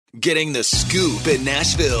Getting the scoop in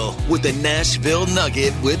Nashville with the Nashville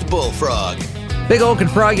Nugget with Bullfrog. Big old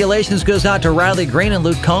congratulations goes out to Riley Green and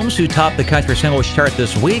Luke Combs, who topped the country singles chart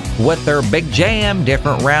this week with their big jam,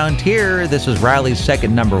 Different Round Here. This is Riley's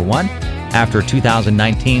second number one after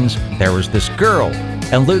 2019's There Was This Girl,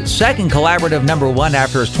 and Luke's second collaborative number one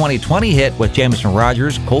after his 2020 hit with Jameson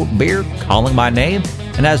Rogers, Cold Beer, Calling My Name.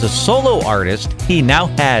 And as a solo artist, he now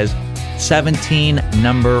has 17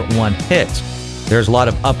 number one hits. There's a lot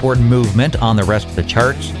of upward movement on the rest of the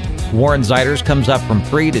charts. Warren Ziders comes up from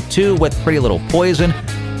 3 to 2 with Pretty Little Poison.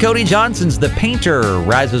 Cody Johnson's The Painter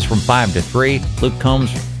rises from 5 to 3. Luke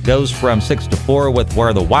Combs goes from 6 to 4 with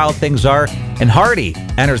Where the Wild Things Are. And Hardy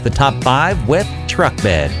enters the top 5 with Truck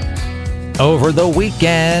Bed. Over the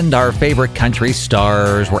weekend, our favorite country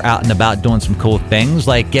stars were out and about doing some cool things,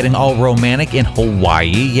 like getting all romantic in Hawaii.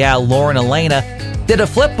 Yeah, Lauren Elena did a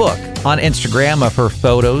flip book on Instagram of her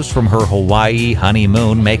photos from her Hawaii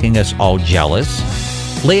honeymoon, making us all jealous.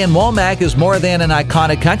 Leanne Womack is more than an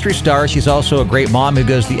iconic country star. She's also a great mom who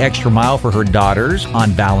goes the extra mile for her daughters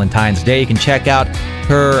on Valentine's Day. You can check out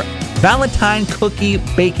her Valentine cookie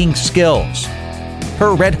baking skills.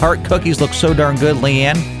 Her Red Heart cookies look so darn good,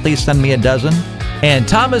 Leanne. Please send me a dozen. And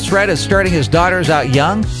Thomas Rhett is starting his daughters out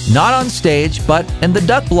young, not on stage, but in the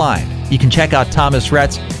duck blind. You can check out Thomas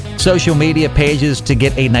Rhett's social media pages to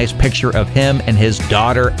get a nice picture of him and his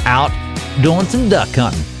daughter out doing some duck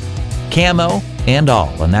hunting. Camo and all.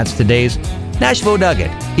 And that's today's Nashville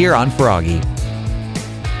Nugget here on Froggy.